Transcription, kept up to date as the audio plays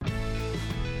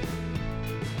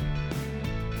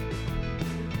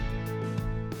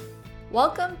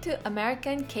Welcome to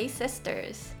American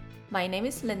K-Sisters. My name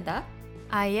is Linda.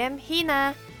 I am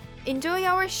Hina. Enjoy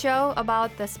our show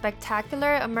about the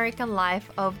spectacular American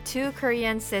life of two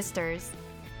Korean sisters.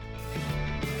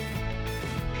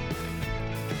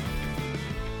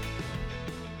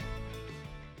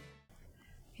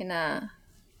 Hina,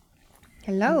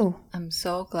 Hello. I'm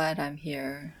so glad I'm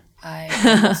here. I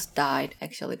almost died,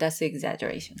 actually. That's the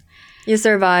exaggeration. You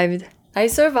survived. I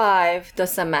survived the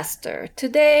semester.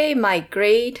 Today, my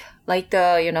grade,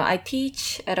 I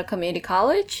teach at a community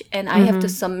college and I have to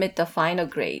submit the final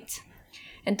grades.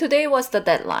 And today was the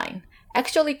deadline.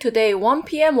 Actually, today, 1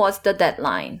 p.m. was the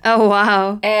deadline. Oh,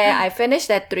 wow. And I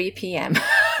finished at 3 p.m.,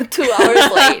 2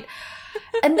 hours late.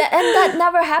 And that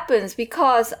never happens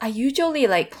because I usually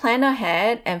plan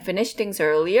ahead and finish things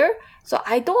earlier. So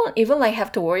I don't even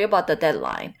have to worry about the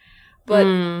deadline.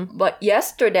 But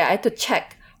yesterday, I had to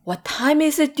check. What time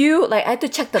is it due? I had to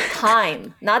check the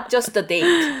time, not just the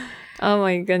date. Oh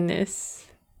my goodness.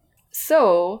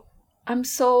 So, I'm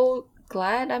so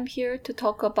glad I'm here to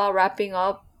talk about wrapping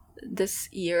up this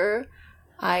year.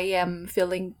 I am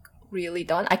feeling really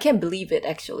done. I can't believe it,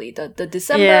 actually. The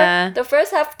December, the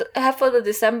first half of the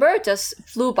December just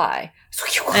flew by.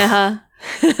 Uh-huh.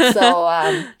 So,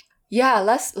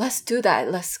 let's do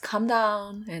that. Let's calm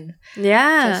down and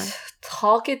just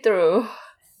talk it through.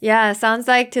 Yeah, sounds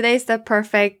like today's the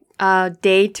perfect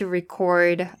day to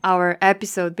record our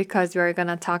episode because we're going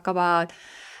to talk about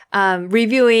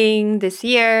reviewing this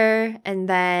year and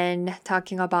then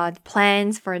talking about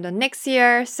plans for the next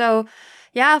year. So,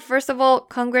 yeah, first of all,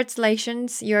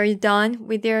 congratulations. You're done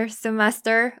with your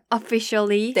semester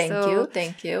officially.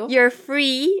 Thank you. You're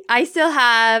free. I still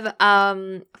have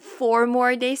 4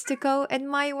 more days to go at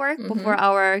my work before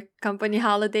our company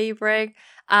holiday break.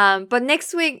 But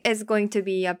next week is going to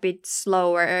be a bit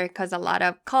slower because a lot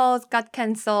of calls got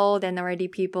canceled and already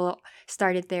people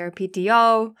started their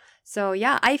PTO. So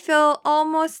yeah, I feel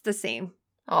almost the same.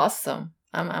 Awesome.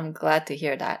 I'm glad to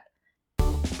hear that.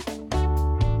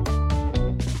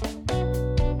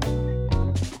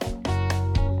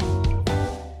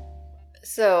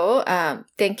 So,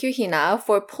 thank you, Hina,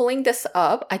 for pulling this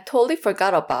up. I totally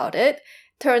forgot about it.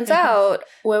 Turns out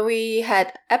when we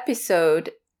had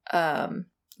episode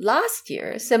last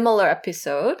year, similar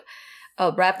episode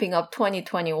of wrapping up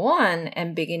 2021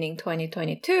 and beginning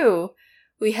 2022,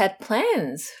 we had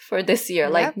plans for this year,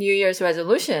 like New Year's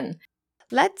resolution.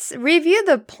 Let's review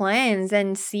the plans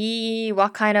and see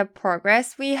what kind of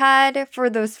progress we had for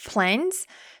those plans.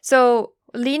 So,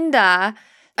 Linda,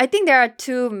 I think there are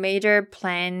 2 major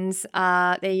plans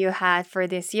that you had for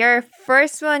this year.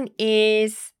 First one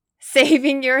is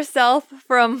saving yourself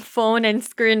from phone and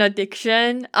screen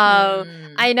addiction.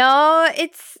 I know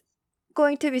it's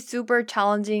going to be super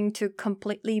challenging to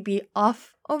completely be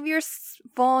off of your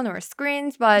phone or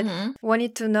screens, but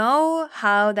wanted to know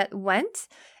how that went.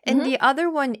 And the other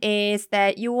one is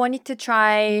that you wanted to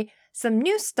try some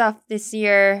new stuff this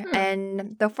year.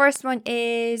 And the first one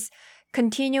is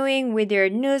continuing with your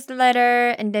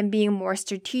newsletter and then being more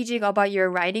strategic about your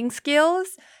writing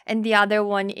skills. And the other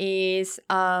one is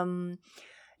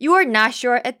you were not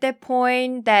sure at that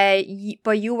point but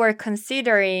you were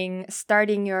considering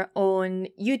starting your own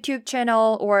YouTube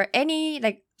channel or any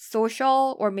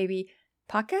social or maybe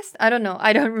podcast. I don't know.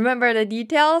 I don't remember the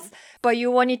details, but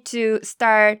you wanted to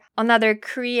start another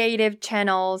creative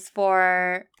channels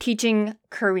for teaching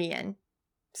Korean.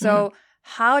 So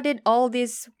how did all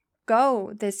this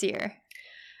go this year?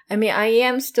 I mean, I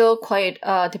am still quite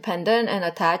dependent and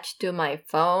attached to my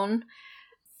phone.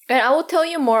 And I will tell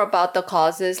you more about the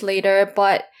causes later,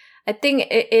 but I think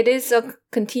it is a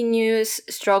continuous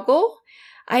struggle.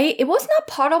 It was not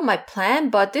part of my plan,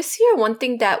 but this year, one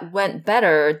thing that went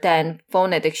better than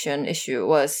phone addiction issue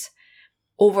was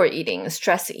overeating,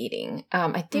 stress eating.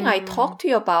 I think I talked to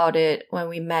you about it when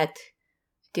we met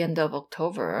at the end of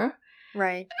October.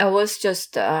 Right. I was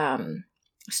just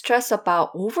stressed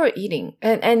about overeating.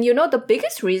 And the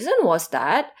biggest reason was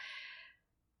that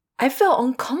I felt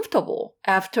uncomfortable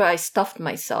after I stuffed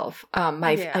myself.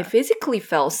 I physically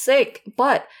felt sick,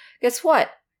 but guess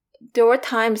what? There were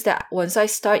times that once I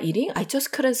start eating, I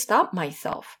just couldn't stop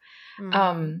myself.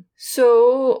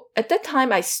 So at that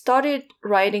time, I started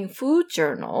writing food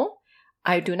journal.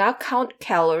 I do not count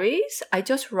calories. I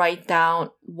just write down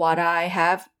what I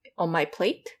have on my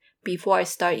plate before I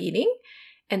start eating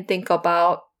and think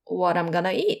about what I'm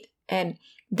gonna eat. And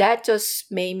that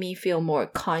just made me feel more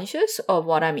conscious of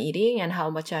what I'm eating and how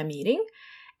much I'm eating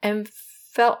and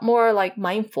felt more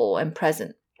mindful and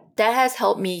present. That has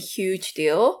helped me a huge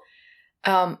deal.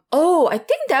 I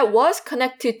think that was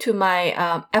connected to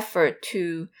my effort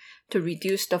to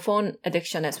reduce the phone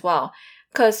addiction as well.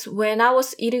 Because when I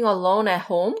was eating alone at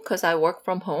home, because I work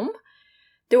from home,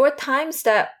 there were times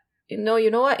that, you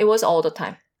know what? It was all the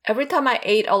time. Every time I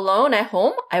ate alone at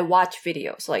home, I watched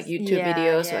videos, like YouTube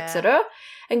videos, etc.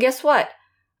 And guess what?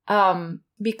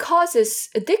 Because it's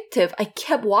addictive, I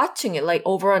kept watching it like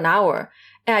over an hour,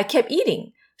 and I kept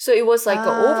eating. So it was like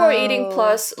overeating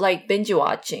plus like binge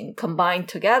watching combined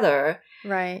together.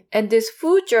 Right. And this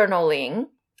food journaling,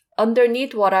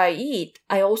 underneath what I eat,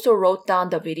 I also wrote down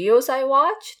the videos I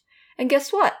watched. And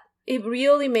guess what? It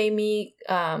really made me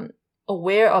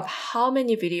aware of how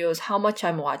many videos, how much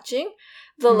I'm watching.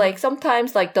 So like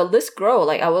sometimes like the list grow.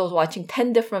 Like I was watching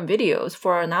 10 different videos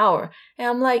for an hour. And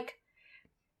I'm like,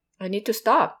 I need to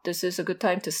stop. This is a good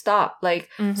time to stop. Like,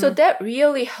 so that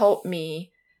really helped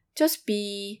me just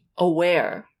be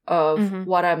aware of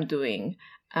what I'm doing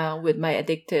with my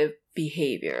addictive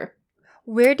behavior.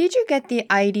 Where did you get the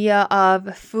idea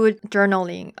of food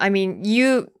journaling? I mean,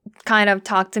 you kind of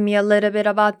talked to me a little bit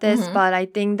about this, but I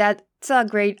think that's a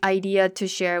great idea to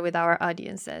share with our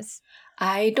audiences.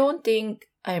 I don't think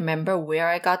I remember where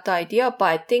I got the idea, but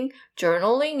I think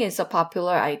journaling is a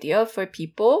popular idea for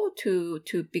people to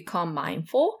become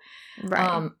mindful.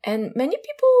 Right. And many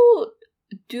people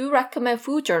do recommend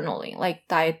food journaling, like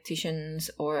dietitians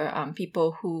or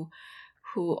people who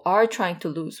are trying to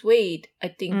lose weight. I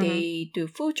think they do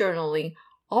food journaling.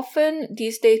 Often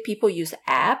these days people use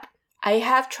app. I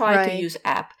have tried to use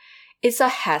app. It's a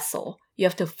hassle. You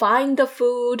have to find the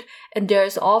food, and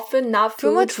there's often not food.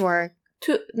 Too much work.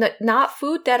 Not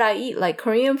food that I eat. Like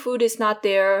Korean food is not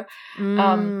there.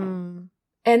 And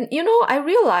I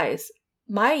realize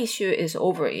my issue is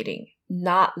overeating,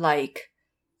 not like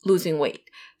losing weight.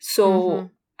 So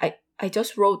I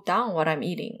just wrote down what I'm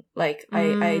eating. Like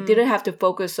I didn't have to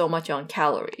focus so much on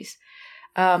calories.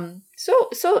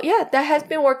 So yeah, that has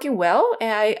been working well,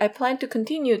 and I plan to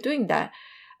continue doing that.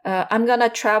 I'm gonna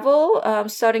travel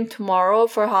starting tomorrow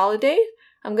for holiday.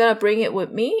 I'm gonna bring it with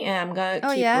me, and I'm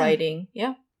gonna keep writing.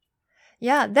 Yeah.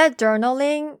 Yeah, that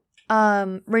journaling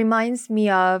reminds me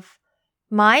of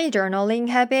my journaling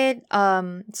habit.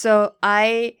 So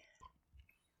I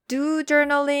do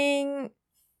journaling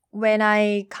when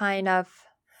I kind of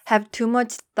have too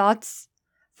much thoughts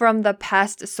from the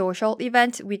past social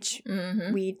event, which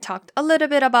we talked a little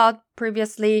bit about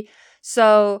previously.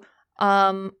 So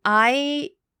I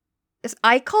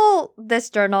call this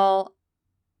journal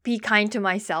Be Kind to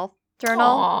Myself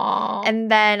journal. Aww.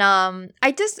 And then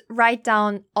I just write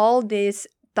down all these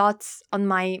thoughts on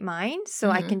my mind so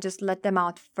I can just let them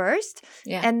out first.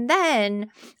 Yeah. And then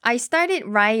I started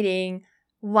writing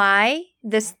why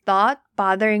this thought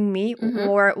bothering me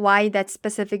or why that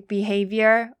specific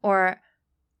behavior or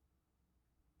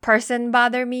person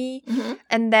bother me.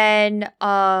 And then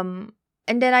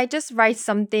I just write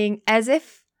something as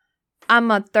if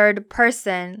I'm a third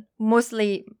person,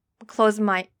 mostly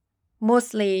my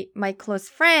close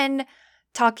friend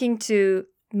talking to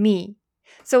me.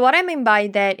 So what I mean by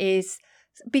that is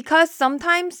because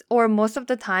sometimes or most of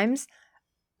the times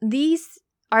these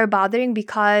are bothering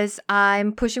because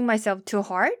I'm pushing myself too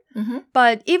hard.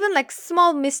 But even like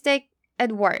small mistake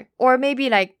at work or maybe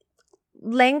like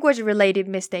language related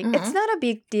mistake, it's not a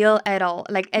big deal at all.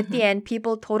 Like at the end,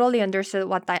 people totally understood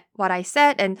what I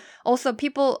said, and also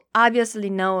people obviously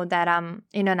know that I'm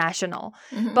international.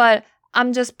 But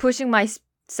I'm just pushing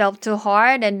myself too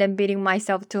hard and then beating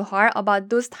myself too hard about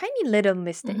those tiny little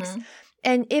mistakes.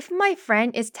 And if my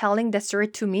friend is telling the story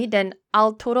to me, then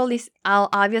I'll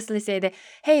obviously say that,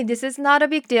 hey, this is not a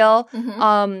big deal.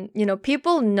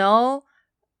 People know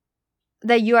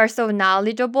that you are so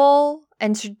knowledgeable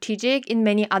and strategic in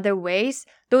many other ways.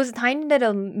 Those tiny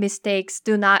little mistakes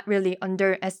do not really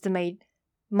underestimate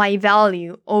my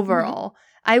value overall.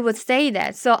 I would say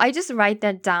that. So I just write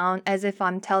that down as if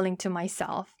I'm telling to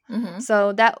myself.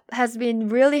 So that has been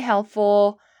really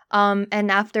helpful.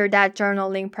 And after that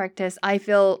journaling practice, I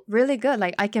feel really good.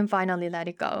 Like I can finally let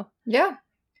it go. Yeah.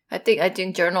 I think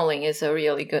journaling is a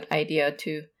really good idea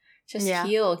to just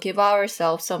heal, give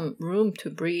ourselves some room to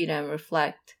breathe and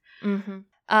reflect.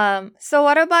 So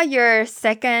what about your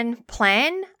second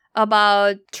plan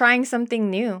about trying something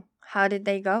new? How did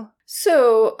they go?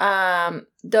 So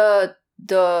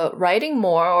the writing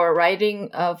more or writing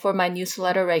for my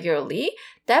newsletter regularly,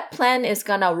 that plan is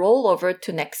gonna roll over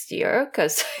to next year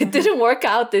because it didn't work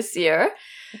out this year.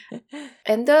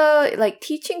 And like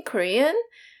teaching Korean,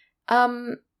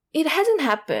 it hasn't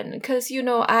happened because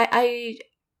I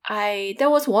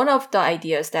that was one of the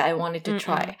ideas that I wanted to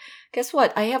try. Guess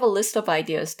what? I have a list of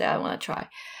ideas that I want to try.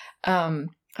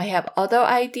 I have other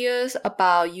ideas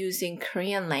about using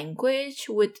Korean language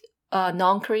with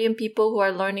non-Korean people who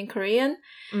are learning Korean,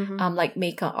 like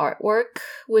make an artwork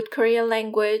with Korean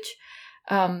language.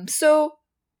 So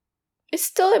it's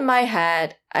still in my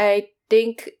head. I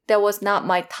think that was not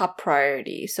my top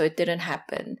priority, so it didn't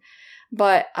happen.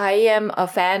 But I am a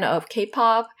fan of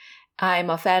K-pop. I'm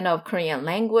a fan of Korean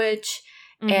language.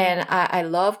 And I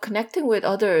love connecting with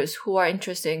others who are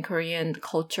interested in Korean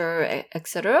culture,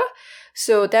 etc.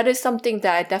 So that is something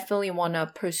that I definitely want to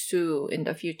pursue in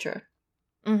the future.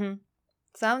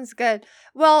 Sounds good.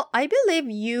 Well, I believe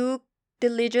you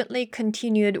diligently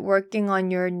continued working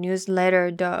on your newsletter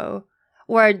though.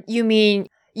 Or you mean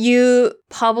you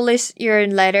publish your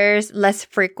letters less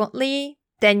frequently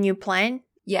than you planned?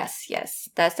 Yes.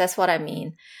 That's what I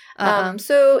mean.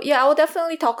 So yeah, I will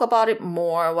definitely talk about it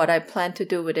more, what I plan to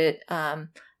do with it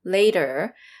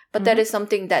later. But that is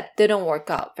something that didn't work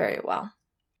out very well.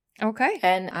 Okay.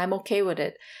 And I'm okay with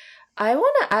it. I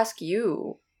want to ask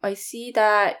you, I see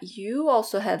that you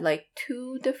also had like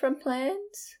 2 different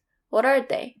plans. What are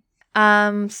they?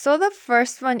 So the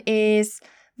first one is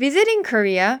visiting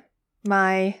Korea,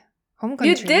 my home country.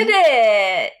 You did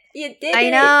it! You did I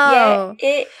it! know.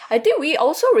 Yeah, I think we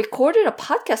also recorded a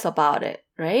podcast about it,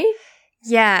 right?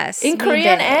 Yes. In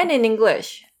Korean and in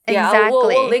English. Yeah,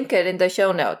 Exactly. we'll link it in the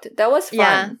show note. That was fun.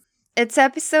 Yeah. It's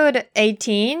episode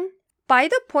 18. By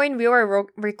the point we were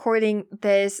recording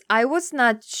this, I was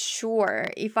not sure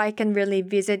if I can really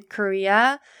visit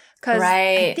Korea. Because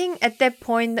I think at that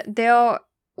point, there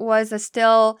was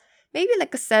still maybe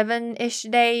like a 7-ish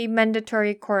day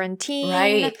mandatory quarantine.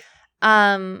 Right.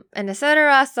 And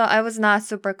etc. So I was not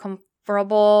super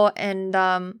comfortable. And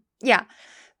yeah.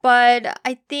 But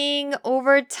I think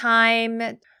over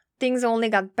time, things only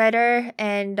got better.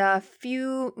 And a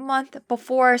few months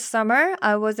before summer,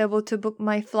 I was able to book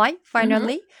my flight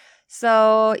finally.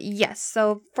 So yes,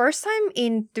 so first time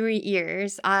in 3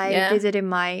 years, I visited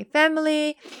my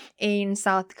family in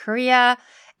South Korea.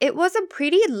 It was a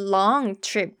pretty long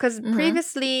trip because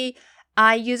previously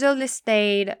I usually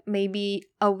stayed maybe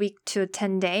a week to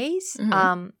 10 days.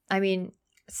 I mean,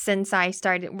 since I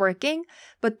started working.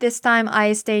 But this time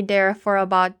I stayed there for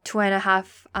about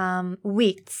 2.5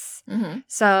 weeks.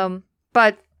 So,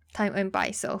 but time went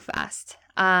by so fast.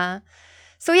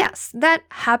 So yes, that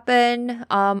happened.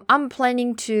 I'm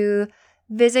planning to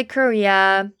visit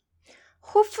Korea,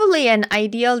 hopefully and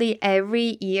ideally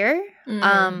every year.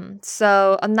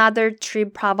 So another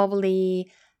trip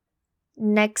probably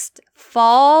next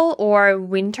fall or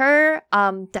winter.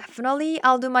 Definitely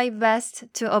I'll do my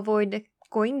best to avoid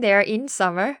going there in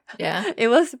summer. Yeah. It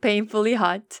was painfully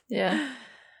hot. Yeah.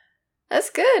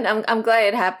 That's good. I'm glad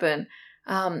it happened.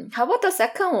 How about the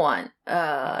second one?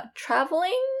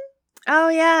 Traveling? Oh,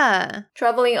 yeah.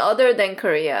 Traveling other than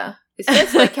Korea. It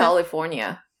says like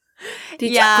California.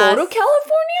 Did you go to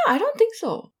California? I don't think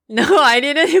so. No, I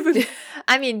didn't even.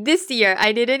 I mean, this year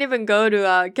I didn't even go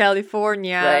to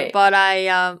California, but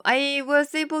I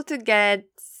was able to get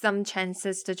some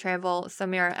chances to travel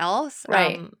somewhere else,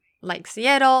 like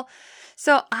Seattle.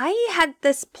 So I had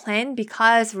this plan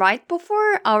because right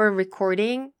before our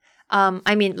recording,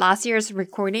 last year's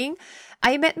recording,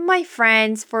 I met my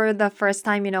friends for the first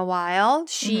time in a while.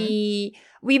 We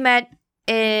met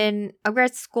in a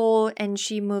grad school and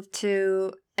she moved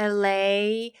to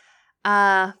LA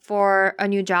for a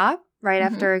new job right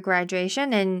after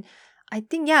graduation. And I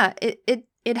think,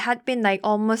 it had been like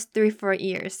almost 3-4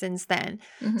 years since then.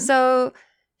 So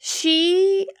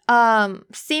she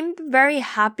seemed very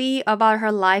happy about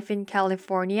her life in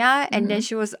California. And then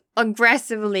she was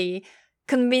aggressively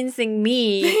convincing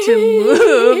me to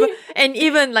move. And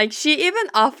even like she even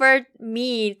offered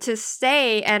me to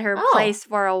stay at her place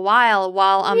for a while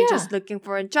I'm just looking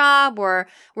for a job or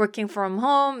working from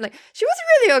home. Like she was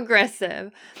really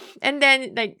aggressive. And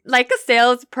then like a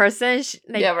salesperson,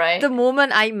 the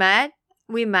moment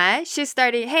we met, she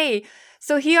started, hey,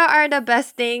 so here are the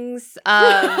best things,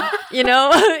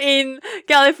 in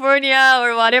California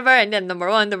or whatever. And then number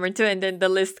 1, number 2, and then the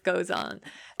list goes on.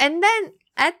 And then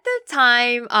at the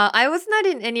time, I was not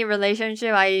in any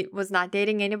relationship. I was not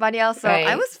dating anybody else. So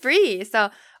I was free.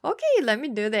 So, okay, let me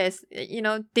do this.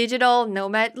 Digital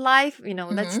nomad life,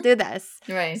 let's do this.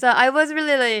 Right. So I was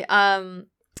really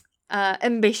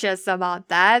ambitious about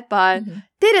that, but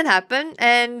didn't happen.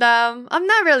 And I'm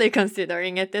not really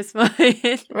considering at this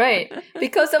point. Right.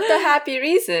 Because of the happy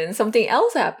reason, something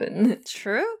else happened.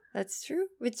 True. That's true.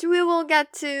 Which we will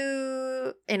get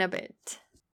to in a bit.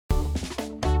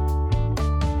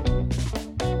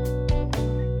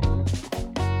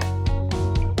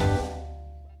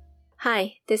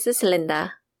 Hi, this is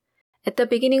Linda. At the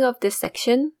beginning of this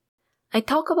section, I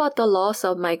talk about the loss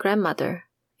of my grandmother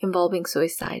involving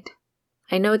suicide.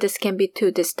 I know this can be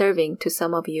too disturbing to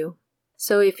some of you.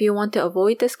 So if you want to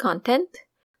avoid this content,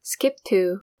 skip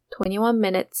to 21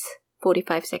 minutes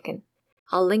 45 seconds.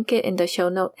 I'll link it in the show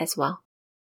note as well.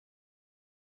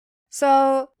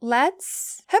 So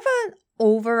let's have an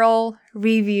overall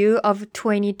review of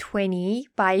 2020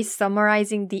 by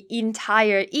summarizing the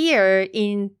entire year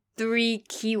in 3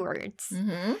 keywords.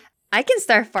 Mm-hmm. I can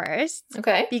start first.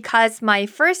 Okay. Because my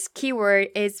first keyword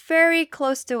is very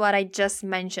close to what I just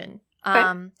mentioned.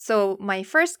 Okay. So my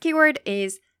first keyword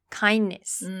is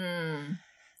kindness.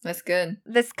 That's good.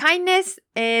 This kindness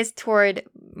is toward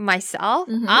myself.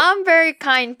 Mm-hmm. I'm a very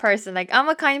kind person. Like, I'm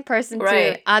a kind person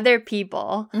to other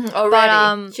people.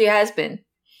 Already. But, she has been.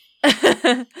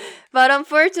 But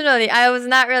unfortunately, I was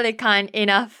not really kind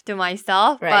enough to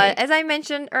myself. Right. But as I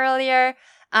mentioned earlier,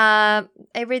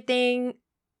 everything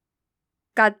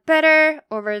got better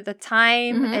over the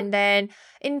time. Mm-hmm. And then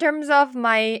in terms of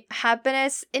my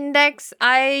happiness index,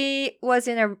 I was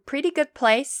in a pretty good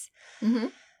place. Mm-hmm.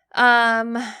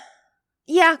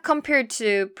 Yeah, compared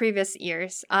to previous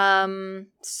years.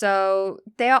 So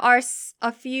there are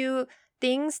a few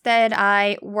things that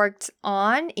I worked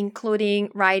on, including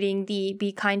writing the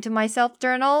Be Kind to Myself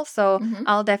journal. So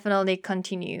I'll definitely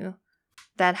continue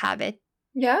that habit.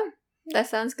 Yeah, that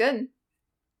sounds good.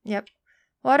 Yep.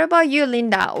 What about you,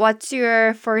 Linda? What's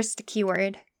your first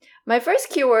keyword? My first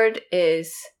keyword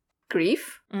is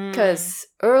grief. Because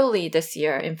early this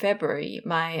year in February,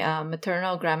 my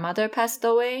maternal grandmother passed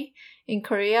away in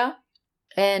Korea.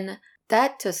 And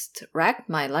that just wrecked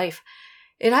my life.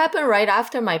 It happened right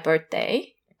after my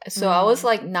birthday. So I was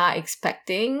like not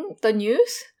expecting the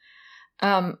news.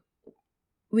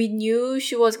 We knew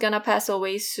she was going to pass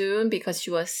away soon because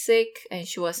she was sick and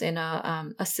she was in a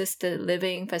assisted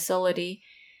living facility.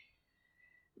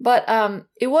 But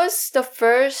it was the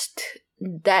first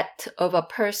death of a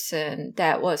person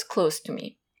that was close to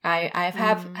me. I've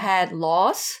had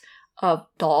loss of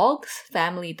dogs,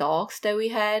 family dogs that we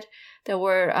had that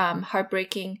were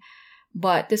heartbreaking.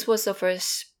 But this was the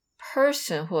first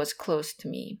person who was close to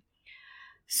me.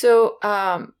 So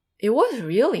it was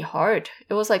really hard.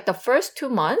 It was like the first 2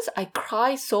 months, I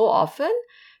cried so often.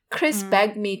 Chris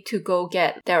begged me to go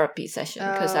get therapy session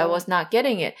because I was not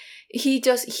getting it. He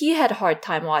had a hard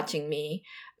time watching me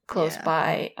close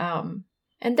by.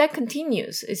 And that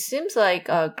continues. It seems like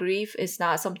grief is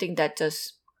not something that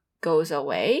just goes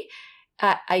away.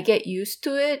 I get used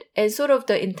to it, and sort of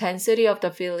the intensity of the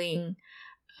feeling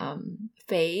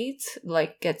fades,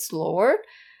 like gets lowered.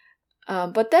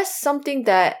 But that's something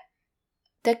that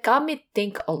got me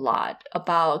think a lot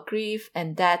about grief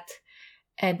and death,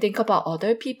 and think about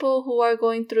other people who are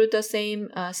going through the same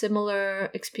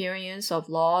similar experience of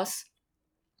loss.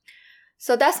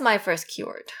 So that's my first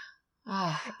keyword.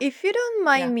 If you don't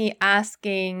mind me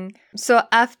asking, so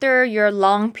after your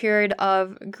long period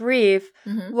of grief,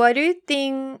 what do you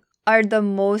think are the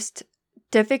most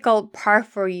difficult part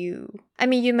for you? I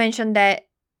mean, you mentioned that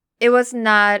it was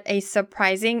not a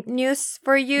surprising news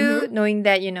for you, knowing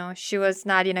that, she was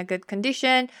not in a good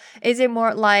condition. Is it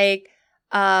more like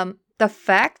the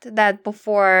fact that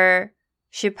before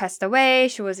she passed away,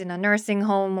 she was in a nursing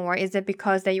home, or is it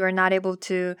because that you were not able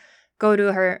to go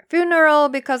to her funeral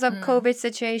because of COVID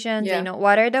situations? Yeah.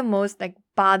 What are the most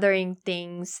bothering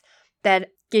things that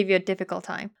give you a difficult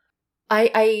time?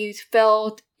 I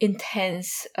felt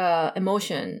intense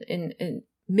emotion in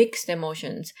mixed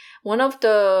emotions. One of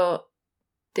the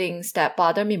things that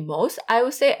bothered me most, I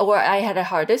would say, or I had the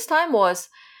hardest time, was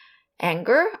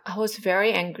anger. I was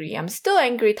very angry. I'm still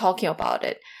angry talking about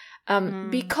it.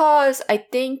 Because I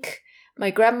think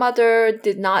my grandmother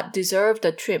did not deserve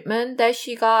the treatment that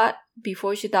she got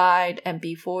before she died and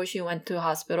before she went to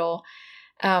hospital.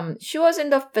 She was in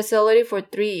the facility for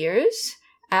 3 years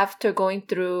after going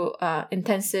through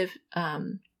intensive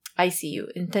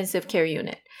ICU, intensive care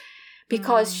unit,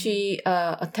 because she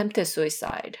attempted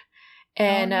suicide.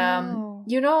 And,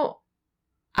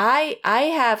 I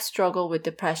have struggled with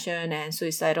depression and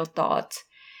suicidal thoughts.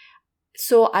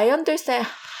 So I understand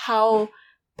how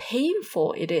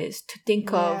painful it is to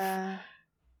think of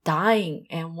dying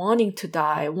and wanting to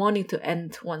die, wanting to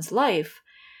end one's life.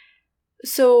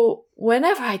 So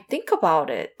whenever I think about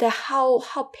it, that how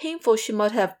painful she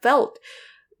must have felt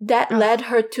that led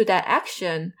her to that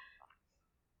action,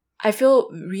 I feel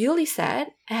really sad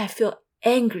and I feel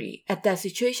angry at that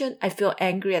situation. I feel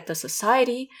angry at the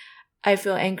society. I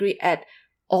feel angry at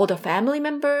all the family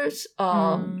members,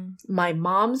 my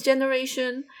mom's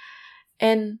generation,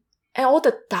 and all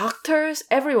the doctors,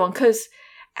 everyone. Because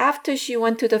after she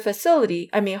went to the facility,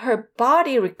 her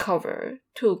body recovered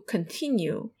to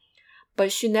continue.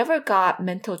 but she never got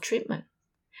mental treatment.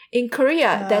 In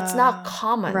Korea, that's not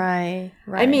common. Right.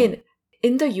 I mean,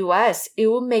 in the US, it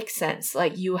would make sense.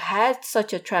 Like, you had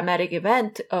such a traumatic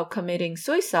event of committing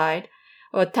suicide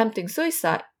or attempting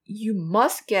suicide, you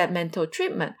must get mental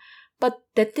treatment. But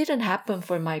that didn't happen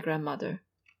for my grandmother.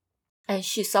 And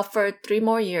she suffered 3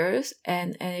 more years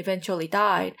and eventually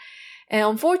died. And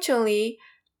unfortunately,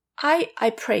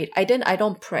 I prayed. I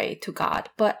don't pray to God,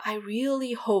 but I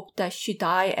really hoped that she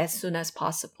died as soon as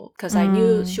possible because I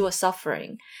knew she was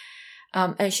suffering.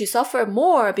 And she suffered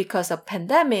more because of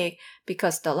pandemic,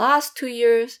 because the last 2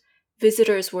 years,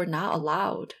 visitors were not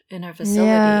allowed in her facility.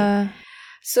 Yeah.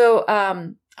 So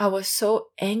I was so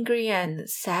angry and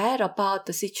sad about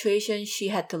the situation she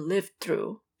had to live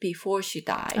through before she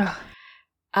died. Ugh.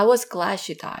 I was glad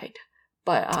she died,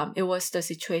 but it was the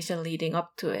situation leading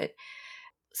up to it.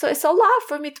 So it's a lot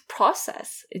for me to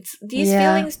process. These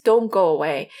feelings don't go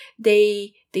away.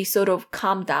 They sort of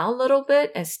calm down a little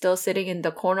bit and still sitting in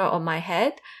the corner of my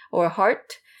head or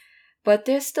heart, but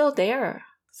they're still there.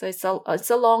 So it's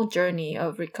a long journey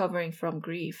of recovering from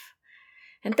grief.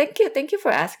 And thank you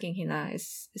for asking, Hina.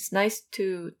 It's nice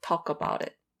to talk about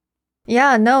it.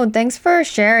 Yeah, no, thanks for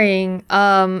sharing.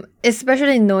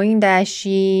 Especially knowing that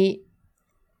she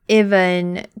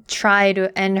even tried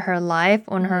to end her life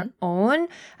on her own.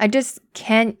 I just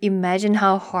can't imagine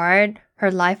how hard her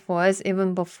life was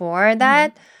even before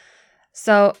that.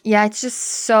 So yeah, it's just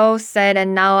so sad.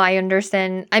 And now I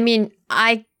understand. I mean,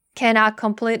 I cannot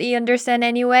completely understand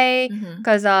anyway,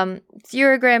 because it's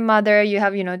your grandmother. You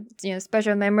have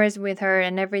special memories with her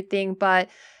and everything. But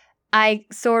I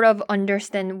sort of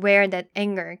understand where that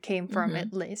anger came from,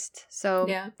 at least. So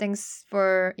thanks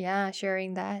for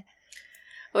sharing that.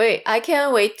 Wait, I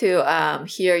can't wait to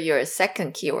hear your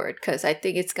second keyword because I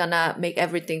think it's gonna make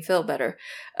everything feel better.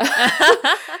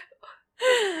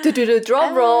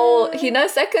 Drum roll.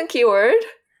 Hina's second keyword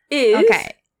is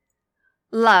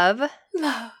love.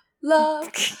 Love.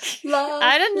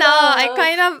 I don't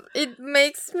know. It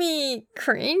makes me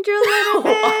cringe a little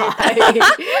bit.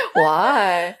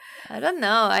 Why? I don't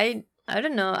know. I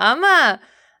don't know.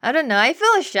 I don't know. I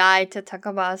feel shy to talk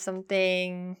about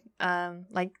something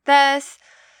like this.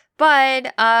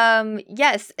 But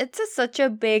yes, it's such a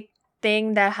big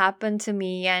thing that happened to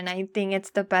me, and I think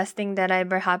it's the best thing that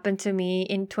ever happened to me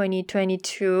in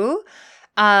 2022.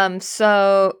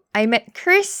 So I met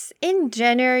Chris in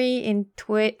January in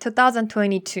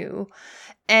 2022,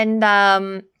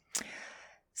 and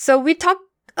so we talked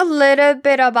a little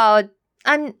bit about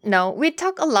we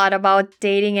talk a lot about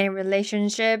dating and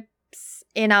relationships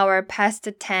in our past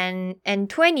 10 and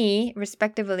 20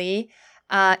 respectively.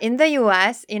 In the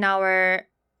US, in our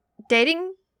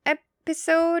dating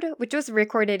episode, which was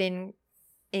recorded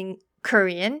in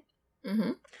Korean.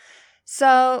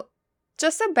 So,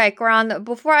 just a background,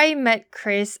 before I met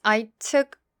Chris, I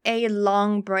took a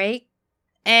long break.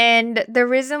 And the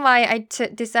reason why I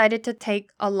decided to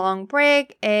take a long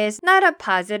break is not a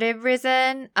positive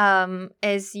reason.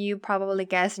 As you probably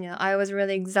guessed, I was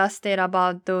really exhausted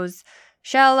about those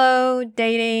shallow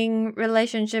dating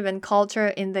relationship and culture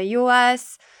in the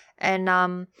US, and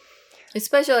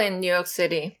especially in New York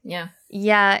City.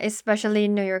 Yeah, especially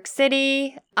in New York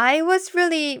City. I was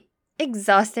really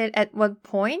exhausted at one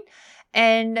point,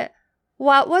 and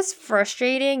what was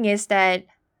frustrating is that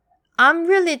I'm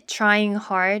really trying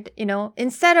hard,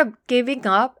 instead of giving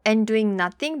up and doing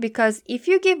nothing, because if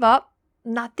you give up,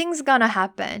 nothing's gonna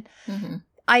happen.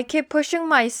 I keep pushing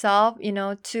myself,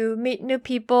 to meet new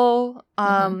people,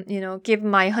 give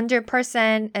my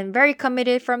 100% and very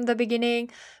committed from the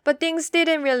beginning, but things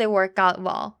didn't really work out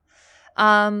well.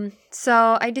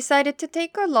 So I decided to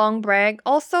take a long break.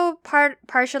 Also,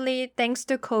 partially thanks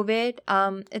to COVID,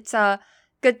 it's a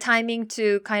good timing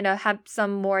to kind of have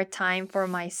some more time for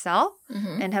myself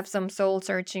and have some soul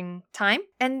searching time.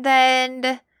 And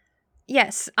then,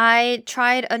 yes, I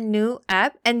tried a new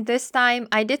app, and this time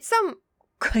I did some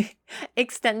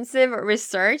extensive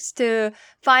research to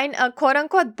find a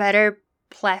quote-unquote better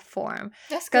platform.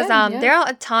 Because there are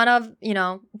a ton of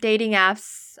dating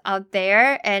apps out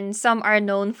there, and some are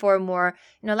known for more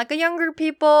like a younger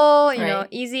people,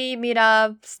 easy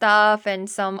meetup stuff, and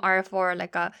some are for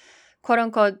like a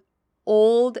quote-unquote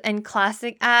old and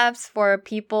classic apps for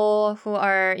people who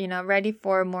are ready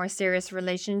for more serious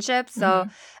relationships. So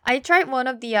I tried one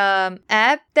of the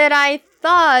app that I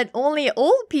thought only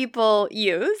old people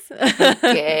use.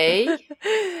 Okay.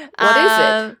 What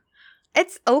is it?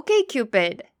 It's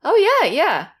OkCupid. Oh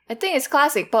yeah. I think it's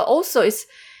classic, but also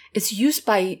it's used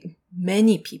by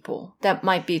many people. That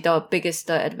might be the biggest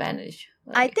advantage.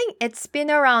 I think it's been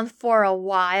around for a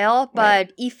while,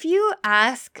 but if you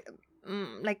ask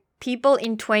people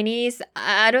in 20s,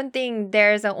 I don't think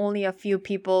there's only a few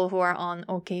people who are on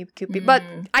OkCupid. But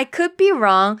I could be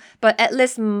wrong, but at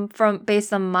least from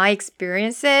based on my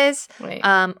experiences, Right.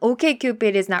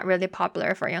 OkCupid is not really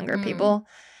popular for younger people.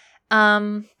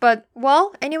 But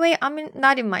well, anyway,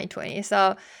 not in my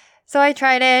 20s. So I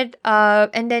tried it,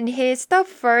 and then he's the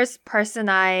first person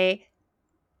I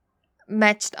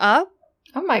matched up.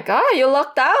 Oh my god, you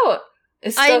lucked out.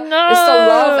 It's the, I know. It's the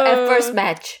love at first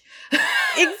match.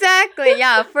 Exactly.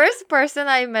 Yeah. First person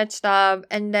I matched up,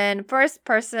 and then first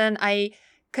person I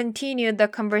continued the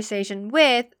conversation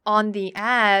with on the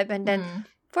app, and then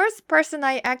first person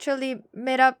I actually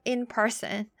met up in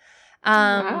person.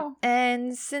 Wow.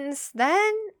 And since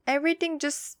then, everything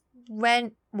just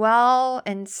went well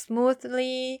and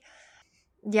smoothly.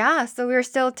 Yeah. So we're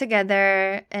still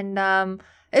together, and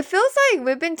it feels like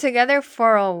we've been together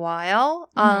for a while.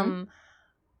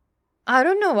 I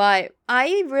don't know why.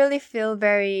 I really feel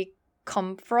very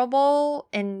comfortable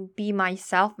and be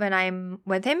myself when I'm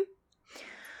with him.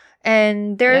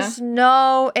 And there's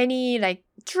no any like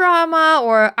drama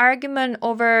or argument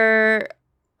over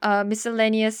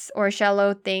miscellaneous or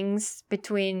shallow things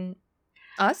between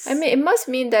us. I mean, it must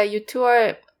mean that you two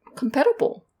are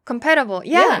compatible. Compatible.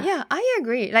 Yeah, I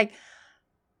agree. Like,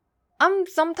 I'm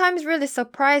sometimes really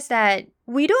surprised that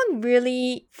we don't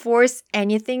really force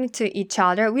anything to each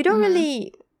other. We don't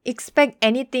really expect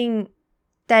anything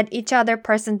that each other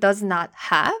person does not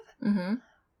have.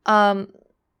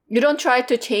 You don't try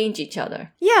to change each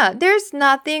other. Yeah, there's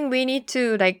nothing we need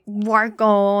to like work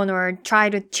on or try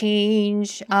to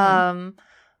change.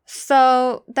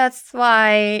 So that's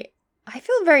why I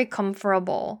feel very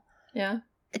comfortable. Yeah.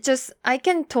 I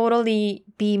can totally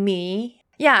be me.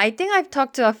 Yeah, I think I've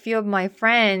talked to a few of my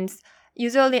friends.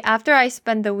 Usually after I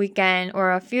spend the weekend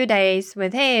or a few days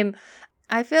with him,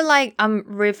 I feel like I'm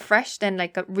refreshed and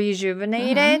like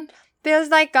rejuvenated. Feels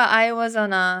like I was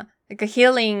on a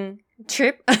healing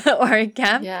trip or a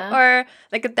camp or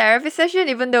like a therapy session,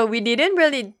 even though we didn't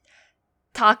really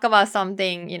talk about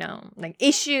something, like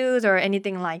issues or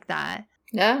anything like that.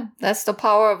 Yeah, that's the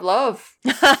power of love.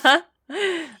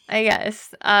 I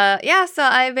guess. So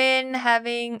I've been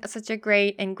having such a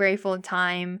great and grateful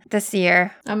time this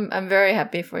year. I'm very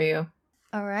happy for you.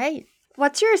 All right.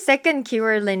 What's your second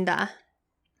keyword, Linda?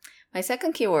 My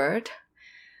second keyword,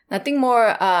 nothing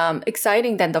more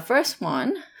exciting than the first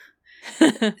one.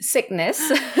 Sickness.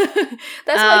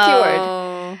 That's my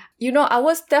keyword. I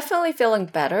was definitely feeling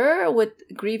better with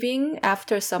grieving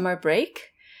after summer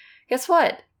break. Guess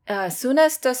what? As soon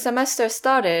as the semester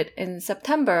started in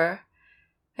September,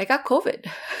 I got COVID.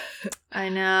 I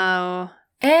know.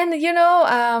 And,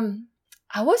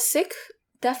 I was sick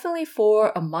definitely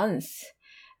for a month.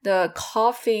 The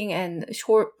coughing and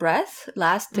short breath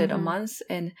lasted a month,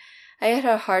 and I had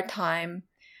a hard time.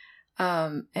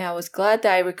 And I was glad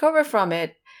that I recovered from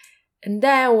it. And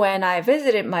then when I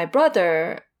visited my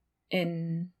brother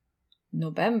in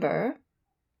November,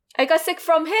 I got sick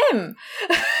from him.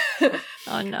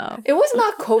 Oh no. It was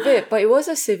not COVID, but it was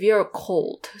a severe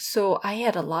cold. So I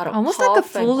had a lot of almost cough like a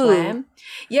flu. and phlegm.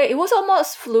 Yeah, it was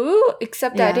almost flu,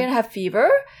 except that I didn't have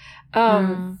fever.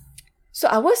 So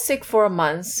I was sick for a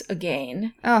month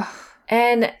again.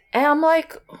 And I'm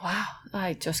like, wow,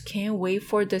 I just can't wait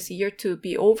for this year to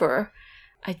be over.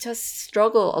 I just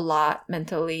struggle a lot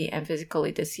mentally and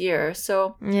physically this year.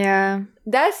 So yeah,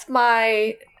 that's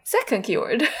my second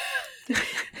keyword.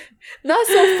 Not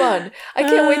so fun. I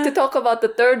can't wait to talk about the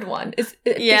third one. I think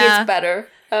it's better.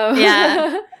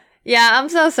 Yeah, I'm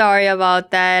so sorry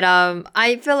about that.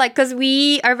 I feel like because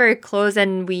we are very close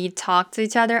and we talk to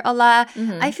each other a lot,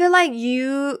 I feel like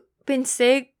you've been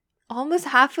sick almost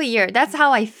half a year. That's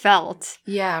how I felt.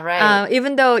 Yeah, right.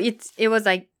 Even though it was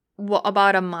like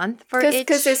about a month for each.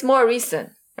 Because it's more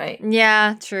recent, right?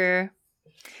 Yeah, true.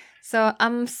 So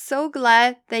I'm so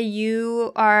glad that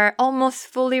you are almost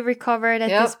fully recovered at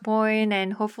this point,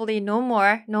 and hopefully no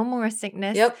more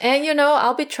sickness. Yep. And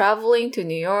I'll be traveling to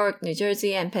New York, New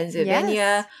Jersey, and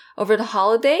Pennsylvania over the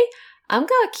holiday. I'm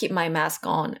gonna keep my mask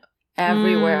on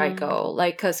everywhere I go,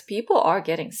 like, because people are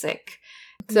getting sick.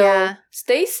 So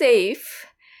stay safe.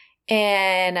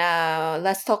 And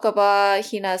let's talk about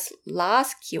Hina's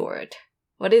last keyword.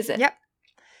 What is it? Yep.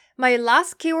 My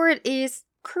last keyword is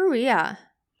Korea.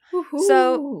 Woo-hoo.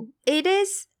 So it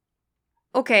is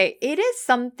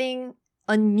something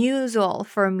unusual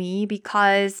for me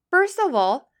because, first of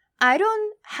all, I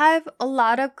don't have a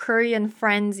lot of Korean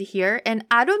friends here, and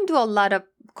I don't do a lot of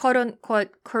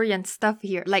quote-unquote Korean stuff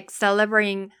here, like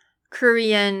celebrating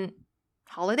Korean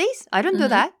holidays. I don't do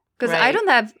that because I don't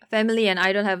have family and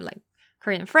I don't have like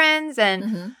Korean friends,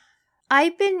 and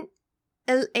I've been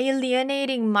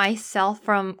alienating myself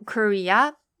from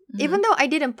Korea. Mhm. Even though I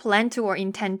didn't plan to or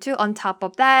intend to, on top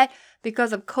of that,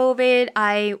 because of COVID,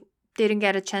 I didn't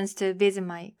get a chance to visit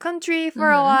my country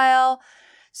for a Mhm. while.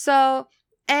 So,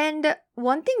 and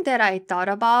one thing that I thought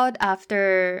about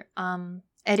after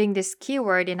adding this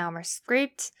keyword in our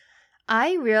script,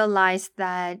 I realized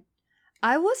that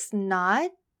I was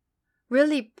not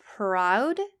really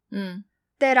proud Mm.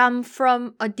 that I'm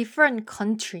from a different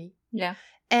country. Yeah.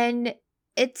 And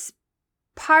it's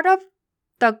part of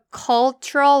the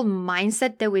cultural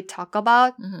mindset that we talked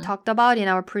about in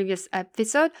our previous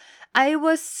episode. I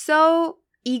was so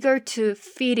eager to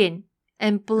fit in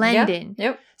and blend Yeah. in.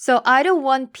 Yep. So I don't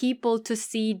want people to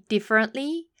see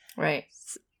differently. Right.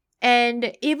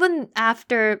 And even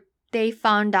after they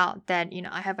found out that,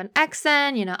 I have an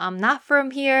accent, I'm not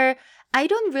from here, I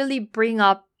don't really bring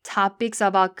up topics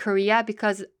about Korea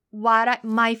because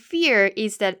my fear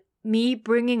is that me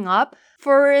bringing up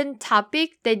foreign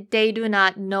topic that they do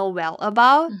not know well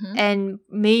about Mhm. and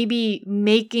maybe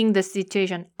making the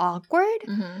situation awkward.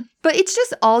 Mhm. But it's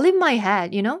just all in my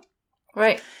head,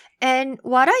 Right. And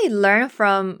what I learned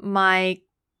from my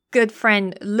good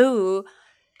friend Lou,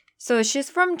 so she's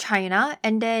from China,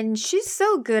 and then she's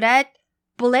so good at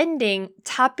blending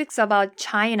topics about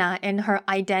China and her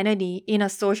identity in a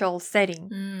social setting.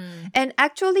 Mm. And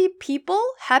actually, people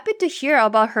happy to hear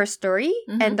about her story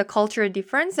Mhm. and the cultural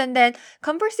difference. And then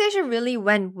conversation really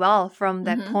went well from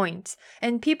that Mhm. point.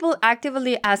 And people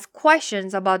actively ask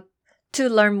questions to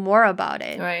learn more about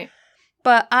it. Right.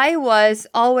 But I was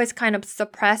always kind of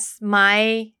suppress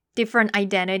my different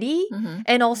identity. Mhm.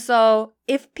 And also,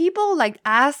 if people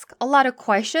ask a lot of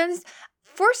questions,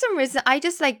 for some reason, I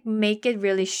just make it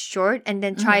really short and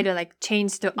then try to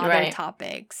change to other Right.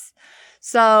 topics.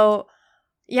 So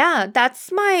yeah,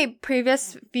 that's my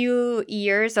previous few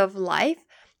years of life.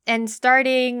 And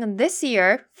starting this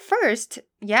year,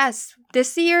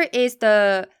 this year is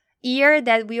the year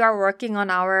that we are working on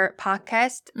our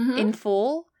podcast Mhm. in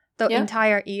full, the Yeah.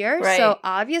 entire year. Right. So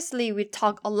obviously we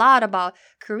talk a lot about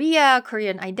Korea,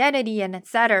 Korean identity, and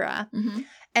etc. Mhm.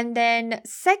 And then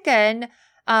second,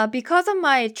 because of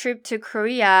my trip to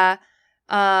Korea,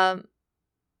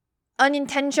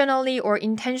 unintentionally or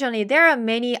intentionally, there are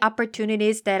many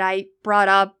opportunities that I brought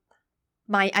up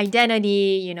my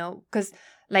identity, because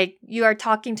you are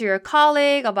talking to your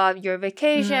colleague about your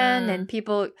vacation and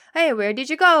people, hey, where did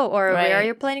you go? Or where are Right.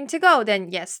 you planning to go?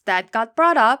 Then yes, that got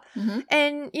brought up. Mhm.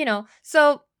 And,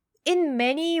 so in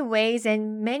many ways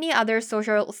and many other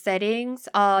social settings,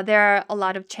 there are a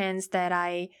lot of chance that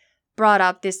I brought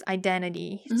up this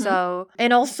identity. Mhm. So,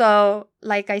 and also,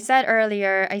 like I said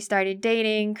earlier, I started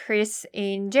dating Chris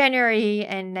in January,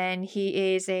 and then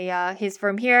he's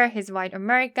from here, he's white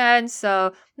American.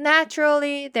 So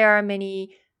naturally, there are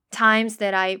many times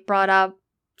that I brought up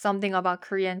something about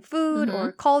Korean food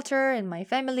or culture and my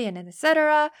family and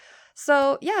etc.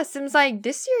 So yeah, seems like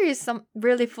this year is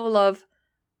really full of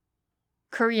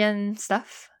Korean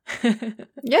stuff.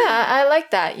 Yeah, I like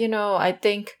that. I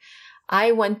think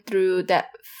I went through that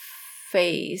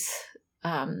phase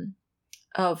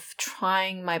of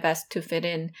trying my best to fit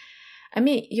in. I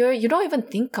mean, you don't even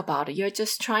think about it. You're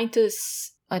just trying to,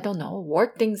 I don't know,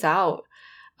 work things out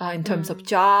in terms of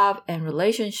job and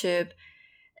relationship,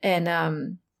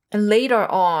 and later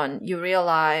on, you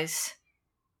realize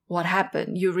what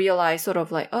happened. You realize sort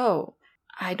of oh,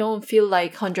 I don't feel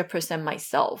like 100%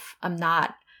 myself. I'm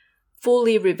not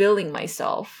fully revealing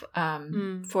myself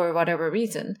for whatever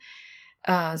reason.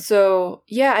 So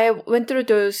yeah, I went through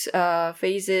those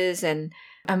phases, and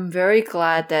I'm very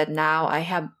glad that now I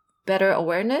have better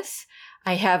awareness.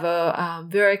 I have a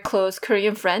very close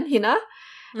Korean friend, Hina,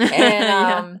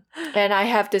 and and I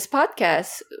have this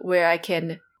podcast where I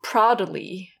can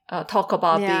proudly talk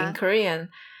about being Korean.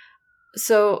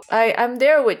 So I'm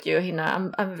there with you,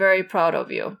 Hina. I'm very proud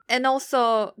of you. And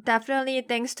also, definitely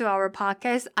thanks to our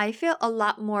podcast, I feel a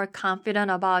lot more confident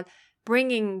about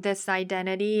bringing this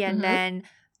identity and then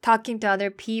talking to other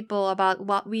people about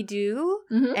what we do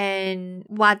and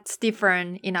what's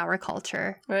different in our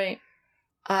culture. Right.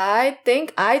 I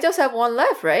think I just have one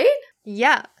left, right?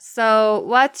 Yeah. So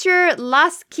what's your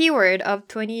last keyword of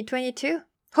 2022?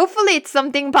 Hopefully it's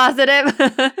something positive.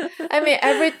 I mean,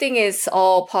 everything is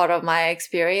all part of my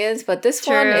experience, but this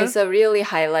one is a really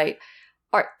highlight.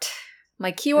 Art.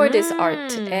 My keyword is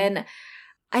art. And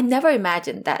I never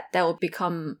imagined that would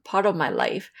become part of my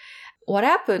life. What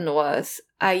happened was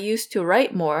I used to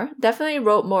write more, definitely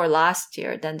wrote more last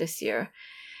year than this year.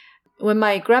 When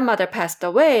my grandmother passed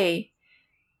away,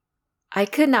 I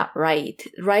could not write.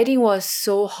 Writing was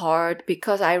so hard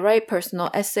because I write personal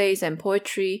essays and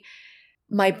poetry.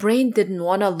 my brain didn't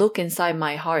want to look inside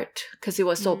my heart because it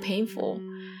was so painful.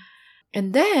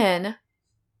 And then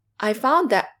I found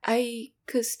that I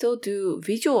could still do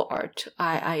visual art.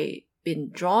 I've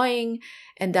been drawing,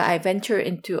 and then I ventured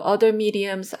into other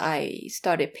mediums. I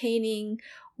started painting,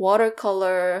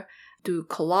 watercolor, do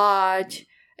collage,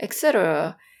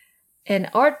 etc. And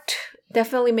art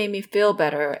definitely made me feel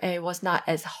better, and it was not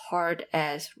as hard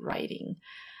as writing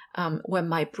when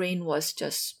my brain was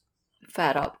just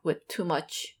fed up with too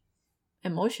much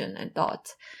emotion and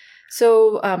thoughts.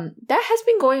 So that has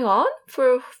been going on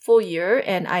for a full year,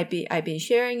 and I've been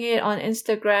sharing it on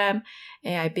Instagram,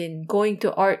 and I've been going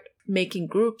to art making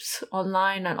groups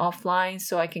online and offline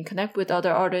so I can connect with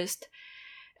other artists.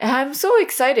 And I'm so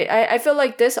excited. I feel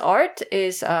like this art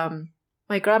is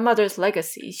my grandmother's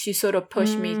legacy. She sort of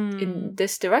pushed me in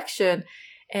this direction,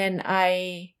 and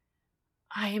I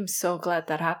am so glad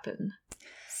that happened.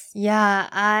 Yeah,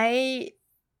 I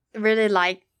really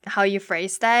like how you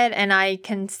phrased that, and I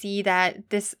can see that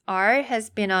this art has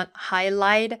been a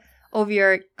highlight of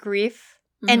your grief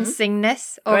and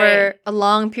sickness over a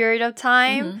long period of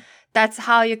time. That's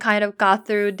how you kind of got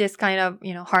through this kind of,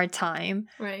 hard time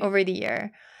over the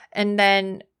year. And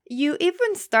then you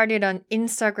even started an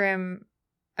Instagram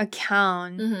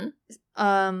account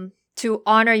to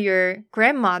honor your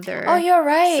grandmother. Oh, you're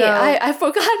right. So, I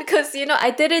forgot because, I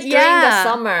did it during the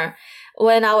summer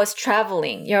when I was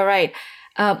traveling. You're right.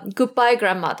 Goodbye,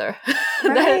 grandmother.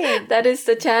 Right. that is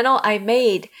the channel I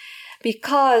made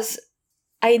because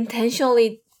I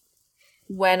intentionally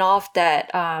went off that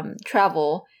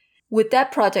travel with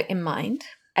that project in mind.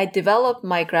 I developed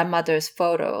my grandmother's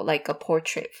photo, like a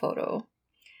portrait photo,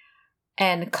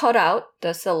 and cut out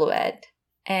the silhouette.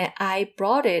 And I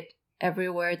brought it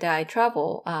everywhere that I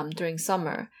travel during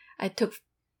summer. I took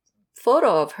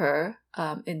photo of her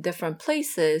in different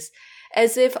places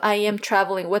as if I am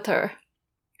traveling with her.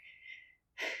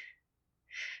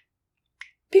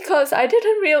 Because I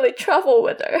didn't really travel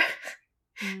with her.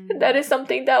 That is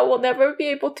something that I will never be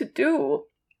able to do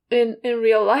in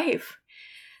real life.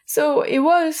 So it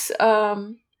was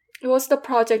the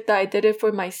project that I did it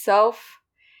for myself,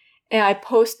 and I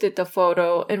posted the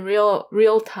photo in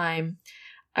real time.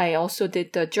 I also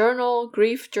did the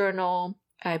grief journal.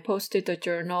 I posted the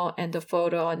journal and the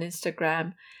photo on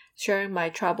Instagram, sharing my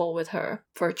travel with her,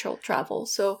 virtual travel.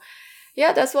 So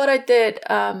yeah, that's what I did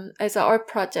as an art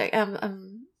project.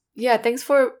 Yeah, thanks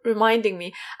for reminding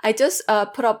me. I just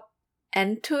put up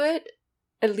end to it,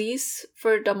 at least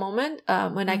for the moment,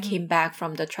 when I came back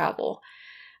from the travel.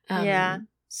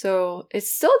 So it's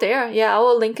still there. Yeah, I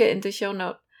will link it in the show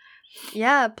note.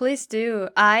 Yeah, please do.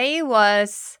 I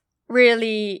was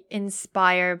really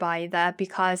inspired by that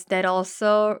because that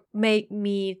also made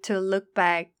me to look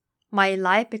back my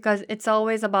life, because it's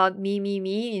always about me,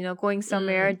 going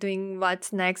somewhere, doing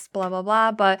what's next, blah, blah,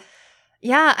 blah. But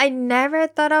yeah, I never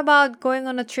thought about going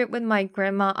on a trip with my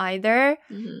grandma either.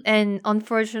 And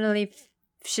unfortunately,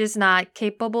 she's not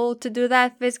capable to do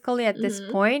that physically at this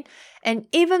point. And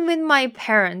even with my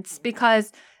parents,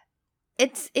 because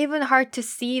it's even hard to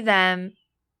see them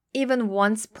even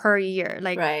once per year.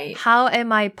 Like, how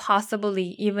am I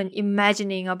possibly even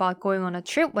imagining about going on a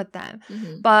trip with them?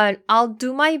 But I'll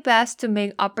do my best to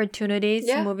make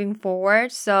opportunities moving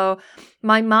forward. So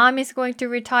my mom is going to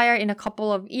retire in a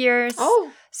couple of years.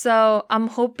 So I'm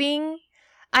hoping,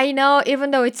 I know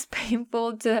even though it's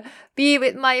painful to be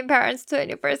with my parents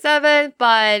 24/7,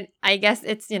 but I guess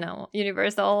it's,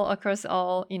 universal across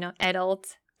all,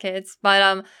 adult kids.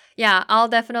 But yeah, I'll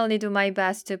definitely do my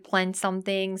best to plan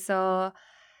something so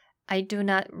I do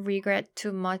not regret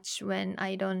too much when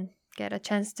I don't get a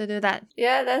chance to do that.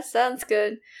 Yeah, that sounds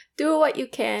good. Do what you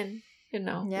can, It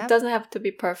doesn't have to be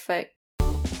perfect.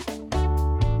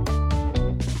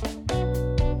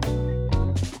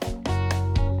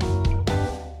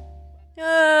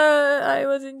 I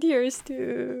was in tears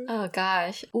too. Oh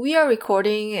gosh. We are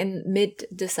recording in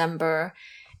mid-December,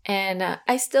 and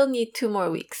I still need 2 more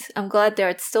weeks. I'm glad there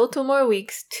are still 2 more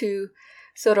weeks to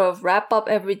sort of wrap up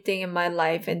everything in my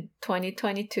life in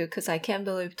 2022, because I can't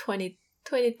believe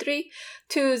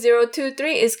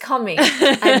 2023 is coming.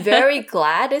 I'm very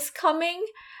glad it's coming,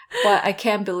 but I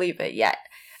can't believe it yet.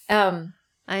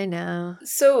 I know.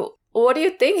 So what do you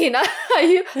think, Hina?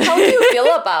 How do you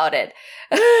feel about it?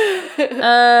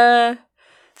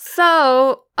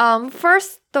 So,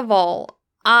 first of all,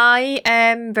 I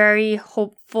am very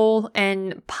hopeful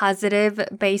and positive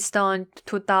based on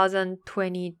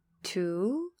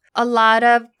 2022. A lot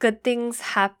of good things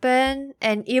happened,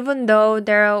 and even though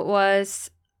there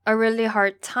was a really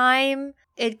hard time,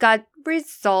 it got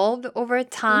resolved over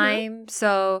time.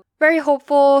 So, very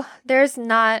hopeful. There's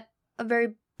not a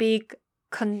very big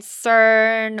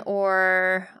concern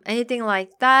or anything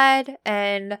like that.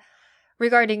 And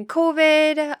regarding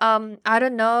COVID, I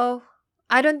don't know.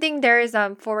 I don't think there is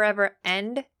a forever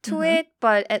end to Mhm. it,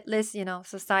 but at least,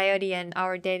 society and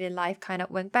our daily life kind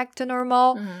of went back to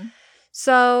normal. Mhm.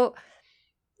 So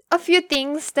a few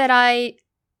things that I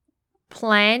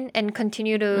plan and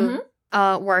continue to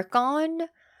work on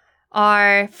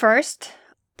are first,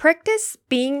 practice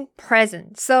being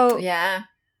present. So Yeah.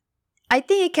 I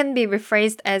think it can be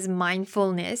rephrased as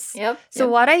mindfulness. Yep. So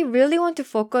yep. what I really want to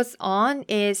focus on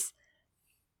is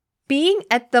being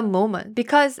at the moment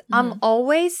because I'm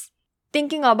always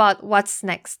thinking about what's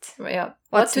next. Yeah.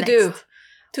 What's What to do? next?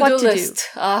 To-do What to do. list.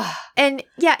 And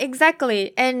yeah,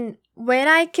 exactly. And when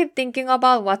I keep thinking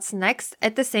about what's next,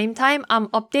 at the same time, I'm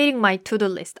updating my to-do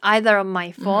list either on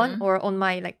my phone or on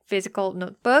my physical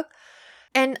notebook.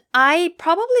 And I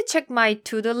probably check my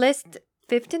to-do list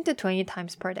 15 to 20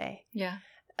 times per day. Yeah.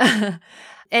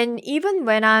 And even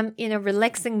when I'm in a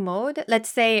relaxing mode, let's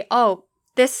say,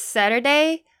 this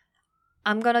Saturday,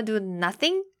 I'm gonna do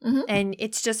nothing and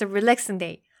it's just a relaxing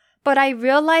day. But I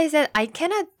realize that I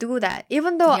cannot do that.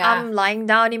 Even though Yeah. I'm lying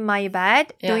down in my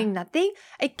bed doing nothing,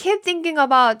 I keep thinking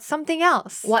about something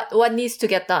else. What needs to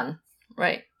get done,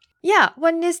 right? Yeah,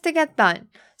 what needs to get done.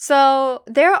 So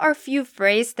there are a few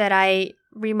phrases that I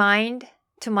remind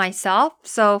to myself.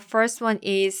 So first one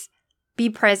is be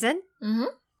present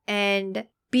and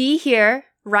be here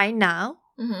right now.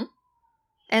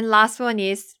 And last one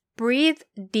is breathe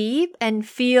deep and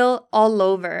feel all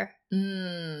over.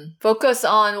 Focus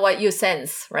on what you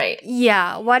sense, right?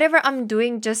 Yeah, whatever I'm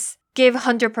doing, just give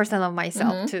 100% of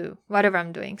myself to whatever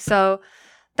I'm doing. So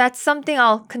that's something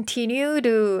I'll continue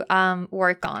to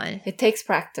work on. It takes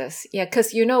practice. Yeah,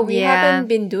 because, we haven't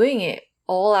been doing it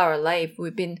all our life.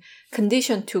 We've been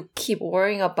conditioned to keep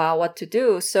worrying about what to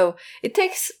do. So it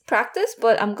takes practice,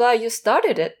 but I'm glad you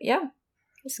started it. Yeah.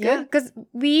 It's good. Yeah, because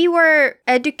we were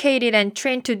educated and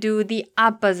trained to do the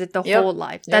opposite the whole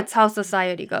life. That's how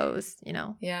society goes,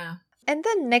 Yeah. And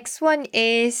the next one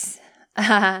is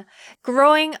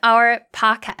growing our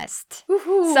podcast.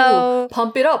 Woohoo. So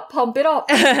pump it up.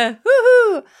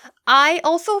 woohoo! I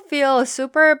also feel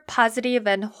super positive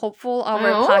and hopeful our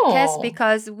podcast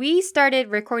because we started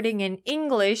recording in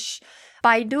English.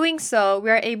 By doing so, we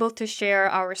are able to share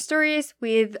our stories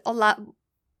with a lot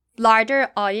larger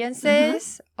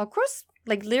audiences across,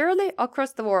 literally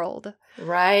across the world.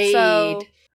 Right. So,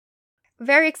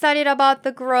 very excited about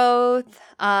the growth.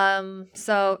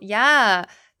 So yeah,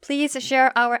 please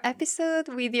share our episode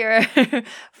with your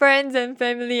friends and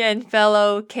family and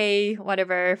fellow K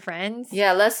whatever friends.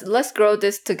 Yeah, let's grow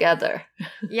this together.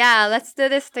 Yeah, let's do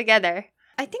this together.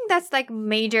 I think that's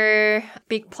major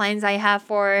big plans I have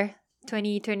for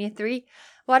 2023.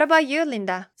 What about you,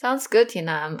 Linda? Sounds good,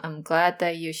 Tina. I'm glad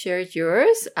that you shared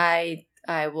yours. I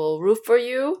will root for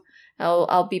you.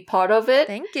 I'll be part of it.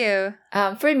 Thank you.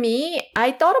 For me,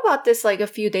 I thought about this a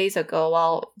few days ago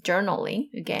while journaling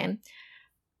again.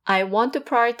 I want to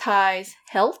prioritize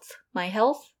my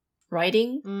health,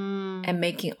 writing, and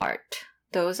making art.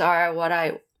 Those are what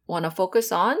I want to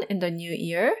focus on in the new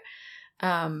year.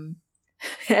 And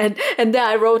then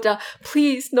I wrote down,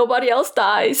 please, nobody else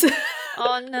dies.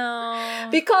 Oh no.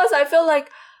 Because I feel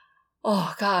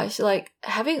oh gosh,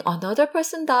 having another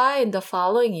person die in the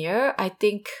following year, I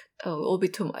think it will be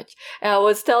too much. And I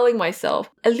was telling myself,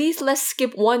 at least let's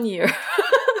skip 1 year.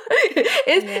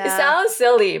 It sounds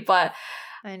silly, but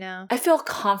I know. I feel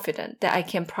confident that I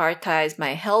can prioritize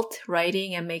my health,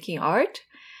 writing, and making art.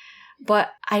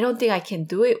 But I don't think I can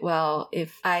do it well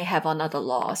if I have another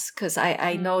loss, because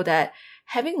I know that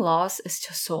having loss is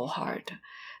just so hard.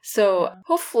 So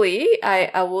hopefully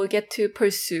I will get to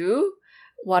pursue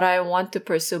what I want to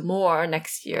pursue more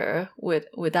next year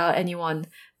without anyone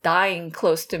dying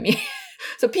close to me.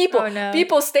 So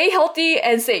people stay healthy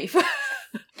and safe.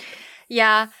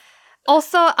 Yeah.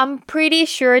 Also, I'm pretty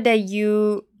sure that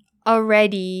you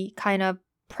already kind of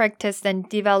practiced and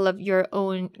developed your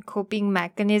own coping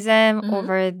mechanism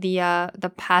over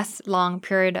the past long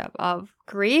period of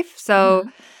grief. So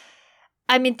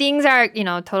I mean, things are,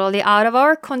 totally out of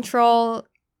our control.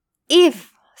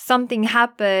 If something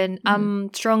happened, I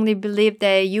strongly believe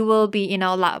that you will be in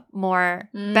a lot more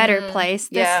better place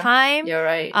this time. You're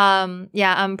right.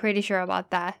 Yeah, I'm pretty sure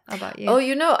about that. About you.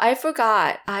 Oh, I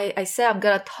forgot. I said I'm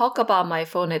going to talk about my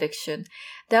phone addiction.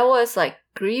 That was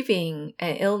grieving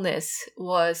and illness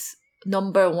was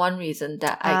number one reason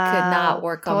that I could not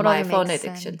work on my phone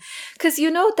addiction. Because,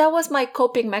 that was my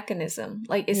coping mechanism,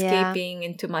 escaping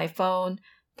into my phone,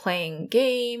 playing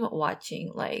game,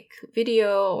 watching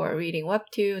video or reading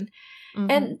webtoon.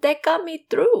 And that got me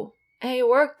through. And it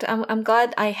worked. I'm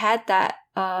glad I had that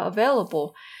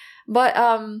available. But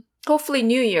hopefully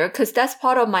New Year, because that's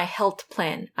part of my health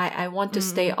plan. I want to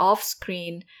stay off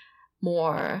screen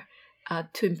more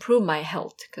to improve my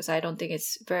health, because I don't think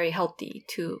it's very healthy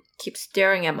to keep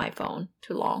staring at my phone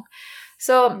too long.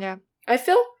 So I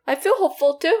feel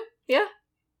hopeful too. Yeah.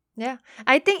 Yeah,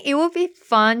 I think it would be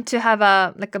fun to have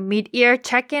a mid-year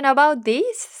check-in about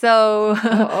this. So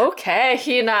okay,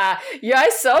 Hina, you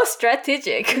are so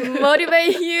strategic.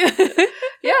 Motivate you.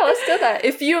 Yeah, let's do that.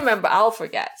 If you remember, I'll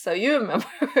forget. So you remember.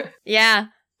 Yeah,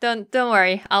 don't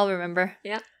worry, I'll remember.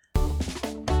 Yeah.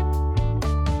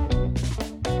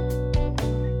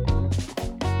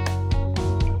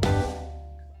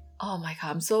 Oh my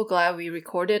god, I'm so glad we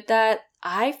recorded that.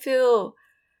 I feel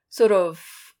sort of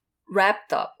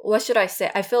wrapped up. What should I say?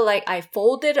 I feel like I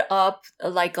folded up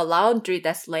like a laundry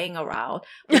that's laying around,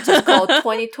 which is called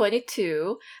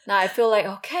 2022. Now I feel like,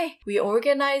 okay, we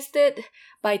organized it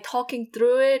by talking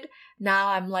through it. Now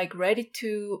I'm like ready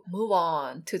to move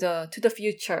on to the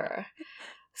future.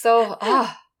 So,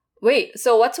 wait,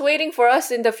 so what's waiting for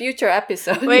us in the future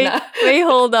episode? Wait,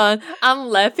 hold on. I'm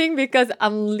laughing because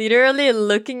I'm literally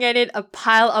looking at it, a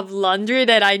pile of laundry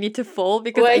that I need to fold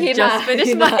because I just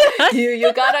finished my...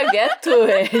 You gotta get to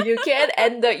it. You can't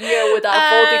end the year without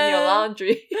folding your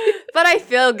laundry. But I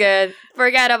feel good.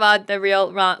 Forget about the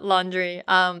real laundry.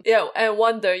 Yeah, and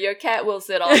wonder, your cat will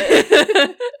sit on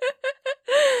it.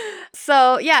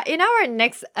 So, yeah, in our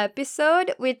next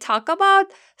episode, we talk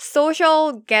about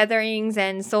social gatherings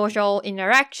and social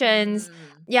interactions.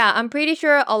 Yeah, I'm pretty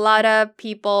sure a lot of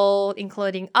people,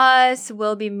 including us,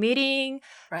 will be meeting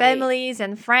families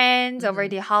and friends over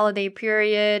the holiday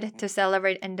period to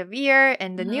celebrate end of year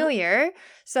and the new year.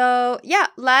 So, yeah,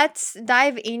 let's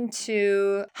dive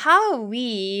into how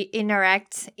we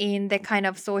interact in the kind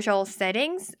of social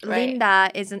settings.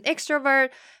 Linda is an extrovert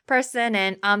person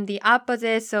and I'm the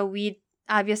opposite, so we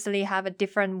obviously have a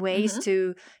different ways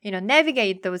to,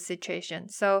 navigate those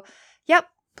situations. So, yep,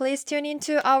 please tune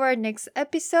into our next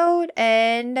episode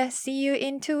and see you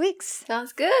in 2 weeks.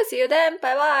 Sounds good. See you then.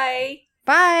 Bye-bye.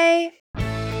 Bye.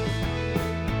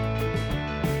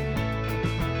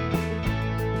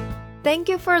 Thank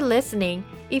you for listening.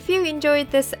 If you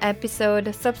enjoyed this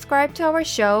episode, subscribe to our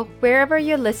show wherever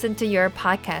you listen to your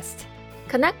podcast.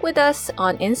 Connect with us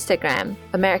on Instagram,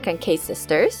 American K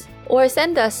Sisters, or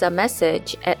send us a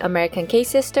message at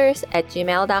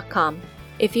americanksisters@gmail.com.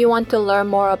 If you want to learn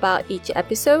more about each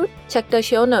episode, check the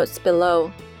show notes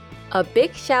below. A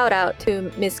big shout out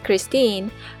to Miss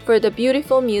Christine for the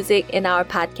beautiful music in our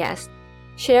podcast.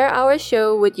 Share our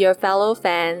show with your fellow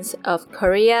fans of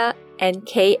Korea and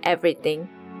K everything.